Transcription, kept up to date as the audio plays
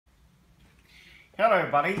Hello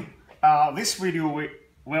everybody, this video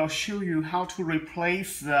will show you how to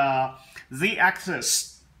replace the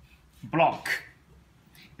Z-axis block,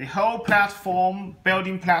 the whole platform,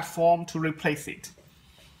 building platform to replace it.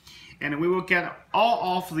 And we will get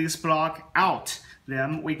all of this block out,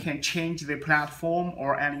 then we can change the platform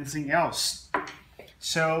or anything else.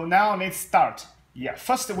 So now let's start.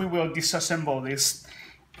 First we will disassemble this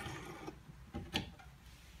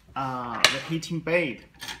the heating bed.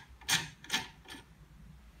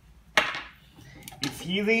 It's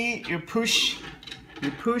easy. You push,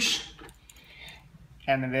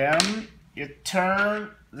 and then you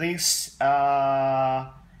turn this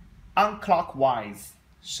unclockwise.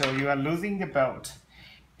 So you are losing the bolt.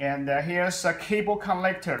 And here's a cable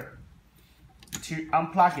connector to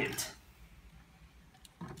unplug it.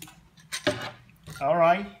 All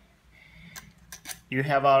right. You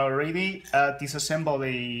have already disassembled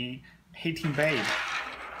the heating bed.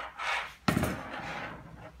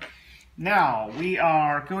 Now we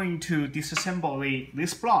are going to disassemble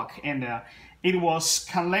this block, and it was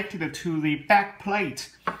connected to the back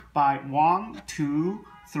plate by 1, 2,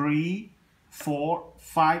 3, 4,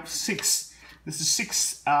 5, 6. This is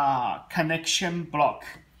 6 connection block.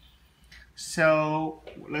 So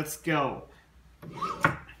let's go.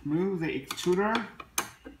 Move the extruder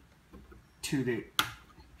to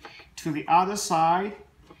the other side,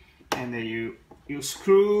 and then you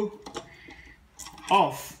screw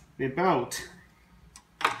off the bolt.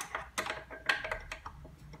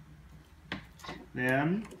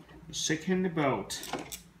 Then second bolt.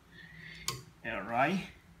 All right.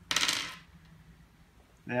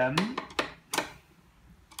 Then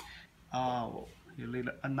you need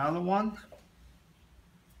another one.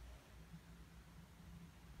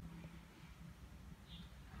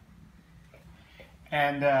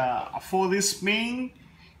 And for this main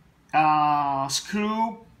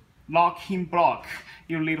screw locking block,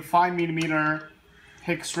 you need 5mm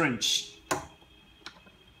hex wrench.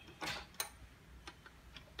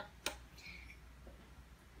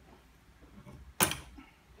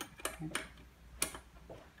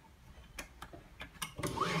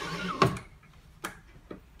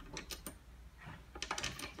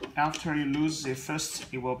 After you lose it first,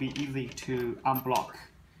 it will be easy to unblock.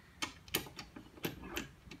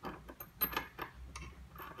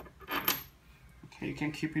 Okay, you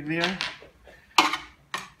can keep it there.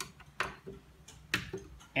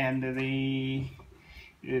 And the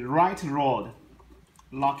right rod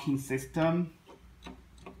locking system.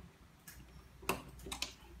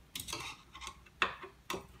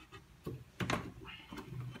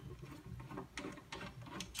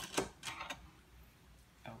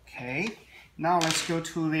 Okay, now let's go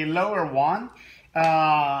to the lower one,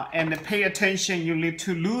 and pay attention. You need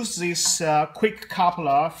to lose this quick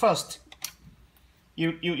coupler first.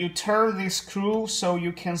 You turn the screw so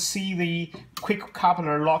you can see the quick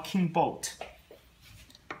coupler locking bolt.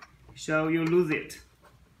 So you lose it.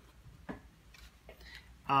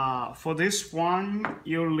 For this one,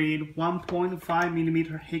 you need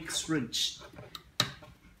 1.5mm hex wrench.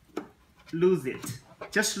 Lose it.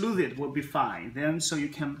 Just lose it will be fine. Then so you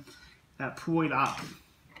can pull it up.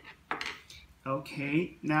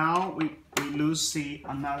 Okay, now we lose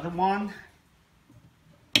another one.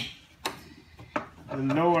 The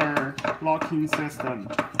lower locking system.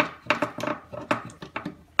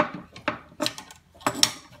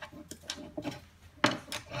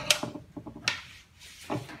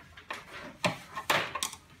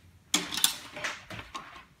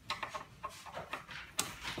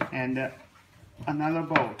 And another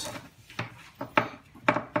bolt.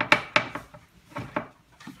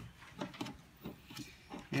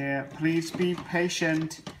 Yeah, please be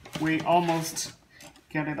patient. We almost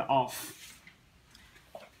get it off.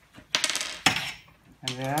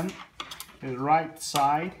 And then the right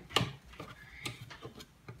side.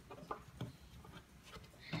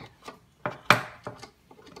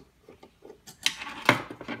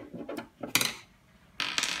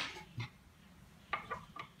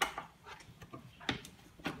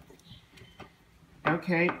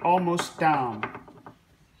 Okay, almost down.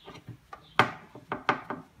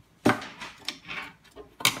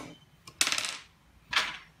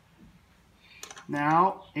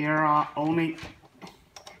 Now there are only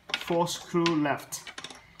 4 screws left.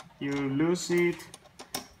 You lose it.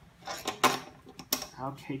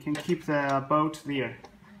 Okay, you can keep the bolt there.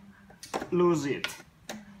 Lose it.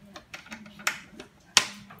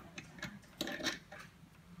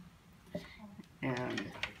 And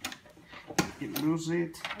you lose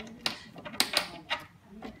it.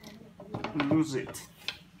 Lose it.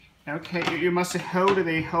 Okay, you must hold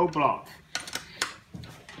the whole block.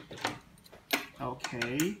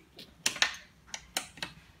 Okay.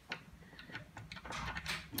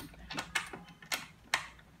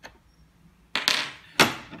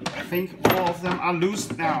 think all of them are loose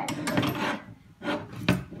now.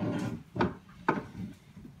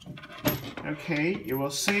 Okay, you will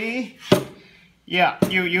see. Yeah,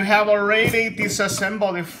 you have already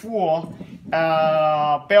disassembled the full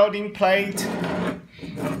building plate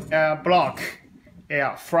block,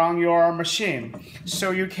 yeah, from your machine.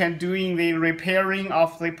 So you can doing the repairing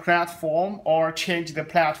of the platform or change the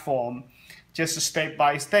platform just step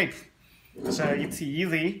by step. So it's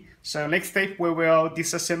easy. So next step we will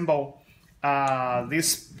disassemble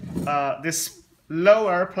this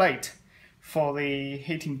lower plate for the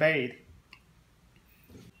heating bed.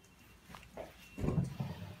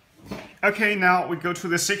 Okay, now we go to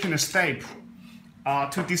the second step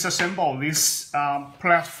to disassemble this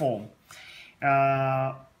platform.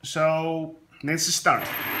 So let's start.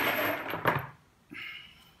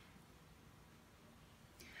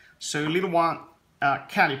 So you need one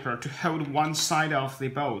caliper to hold one side of the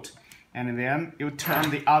bolt, and then you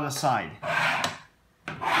turn the other side.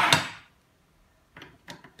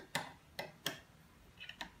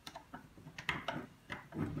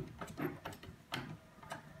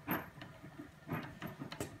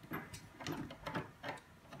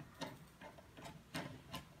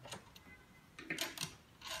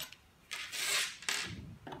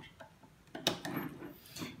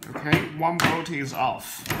 Okay, one bolt is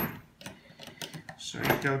off. So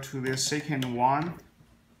you go to the second one.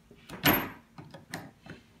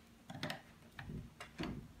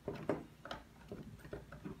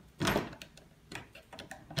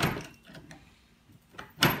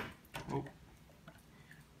 Oh.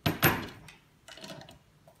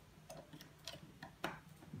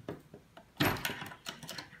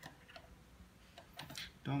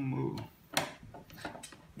 Don't move.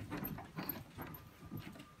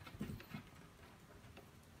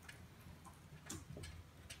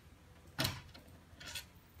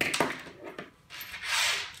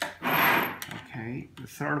 Okay, the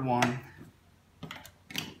third one.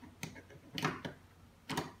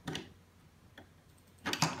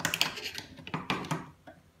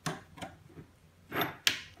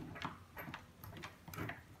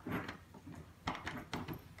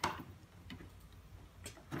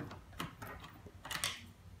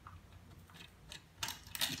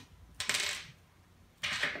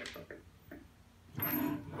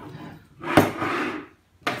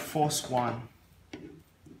 The fourth one.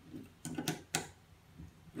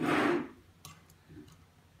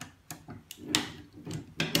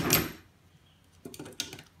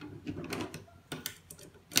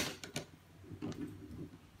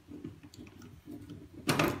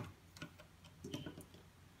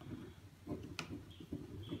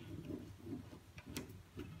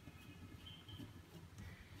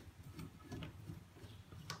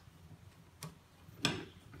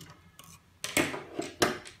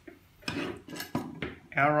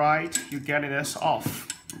 Alright, you get it off.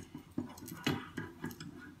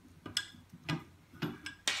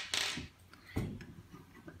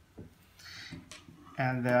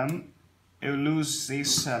 And then you lose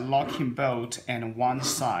this locking bolt on one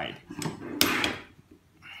side.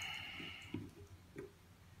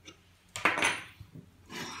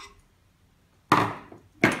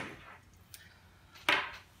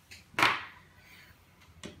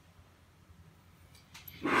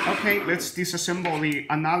 Okay, let's disassemble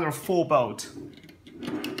another 4 bolt.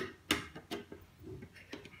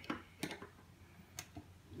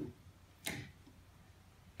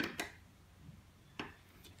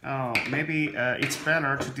 Oh, maybe it's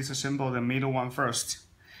better to disassemble the middle one first,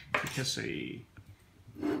 because you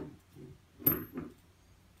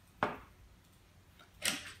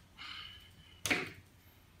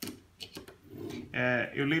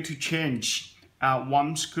need to change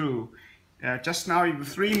one screw. Just now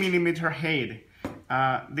it's 3mm head.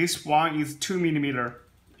 This one is 2mm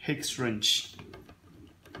hex wrench.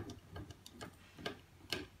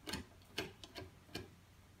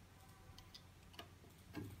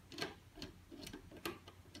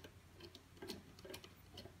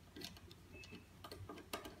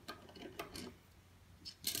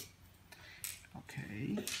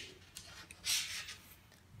 Okay.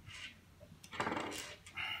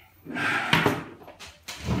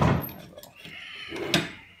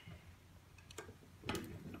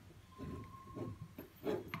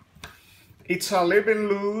 It's a little bit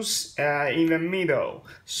loose in the middle,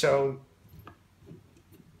 so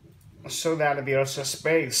that there's a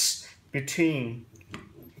space between.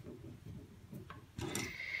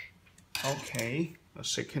 Okay, the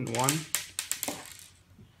second one.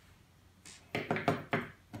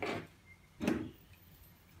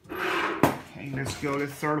 Okay, let's go to the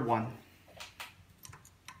third one.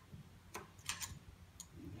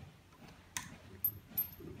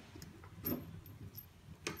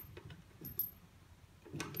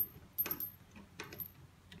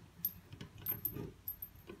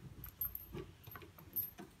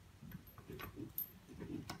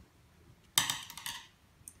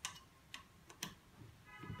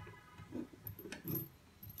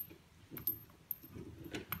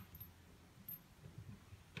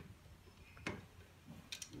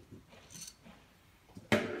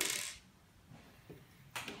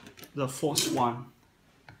 the fourth one.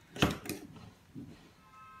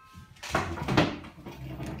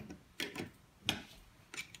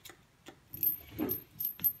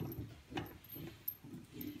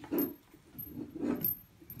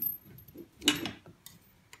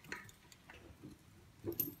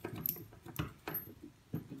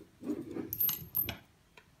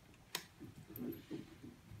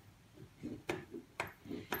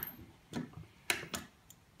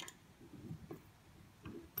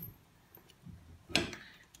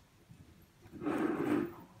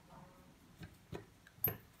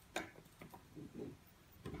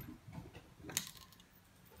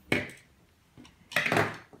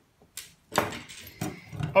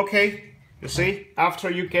 Okay, you see, after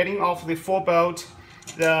you getting off the 4-bolt,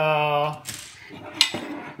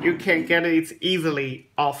 you can get it easily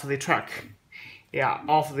off the truck. Yeah,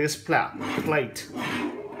 off this plate.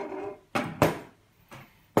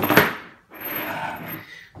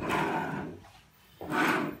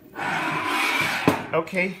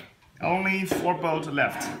 Okay, only 4 bolts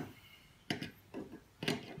left.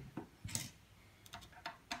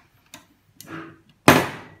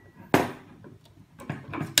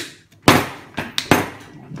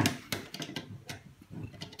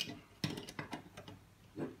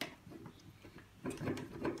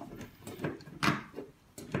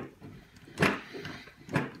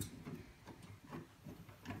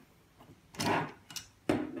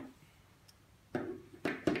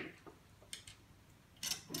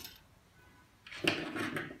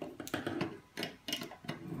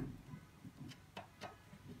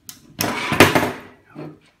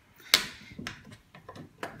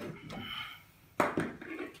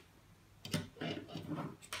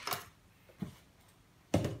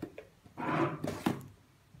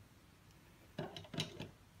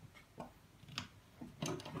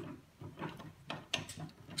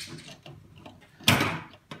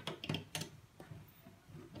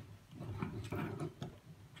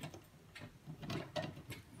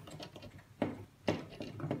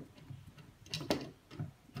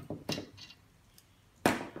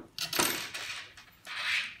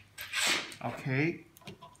 Okay,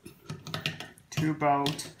 2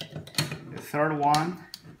 bolt, the third one.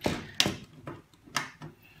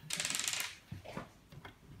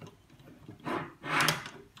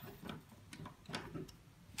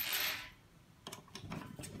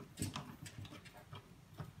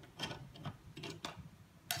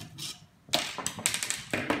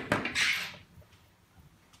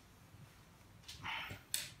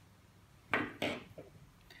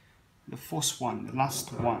 The fourth one, the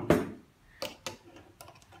last one.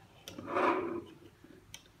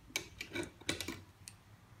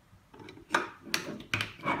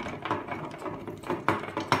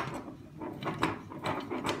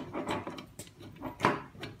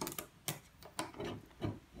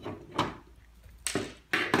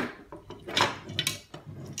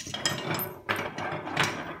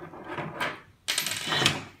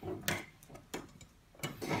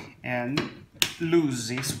 And lose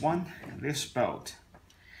this bolt.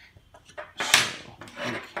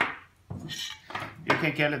 So you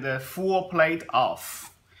can get the full plate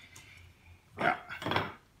off. Yeah.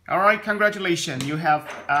 All right, congratulations, you have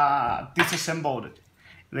disassembled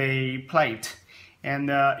the plate. And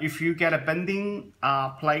if you get a bending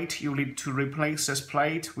plate, you need to replace this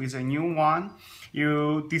plate with a new one.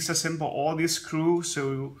 You disassemble all this screw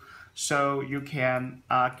so you can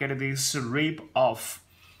get this rib off,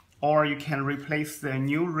 or you can replace the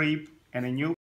new rib and a new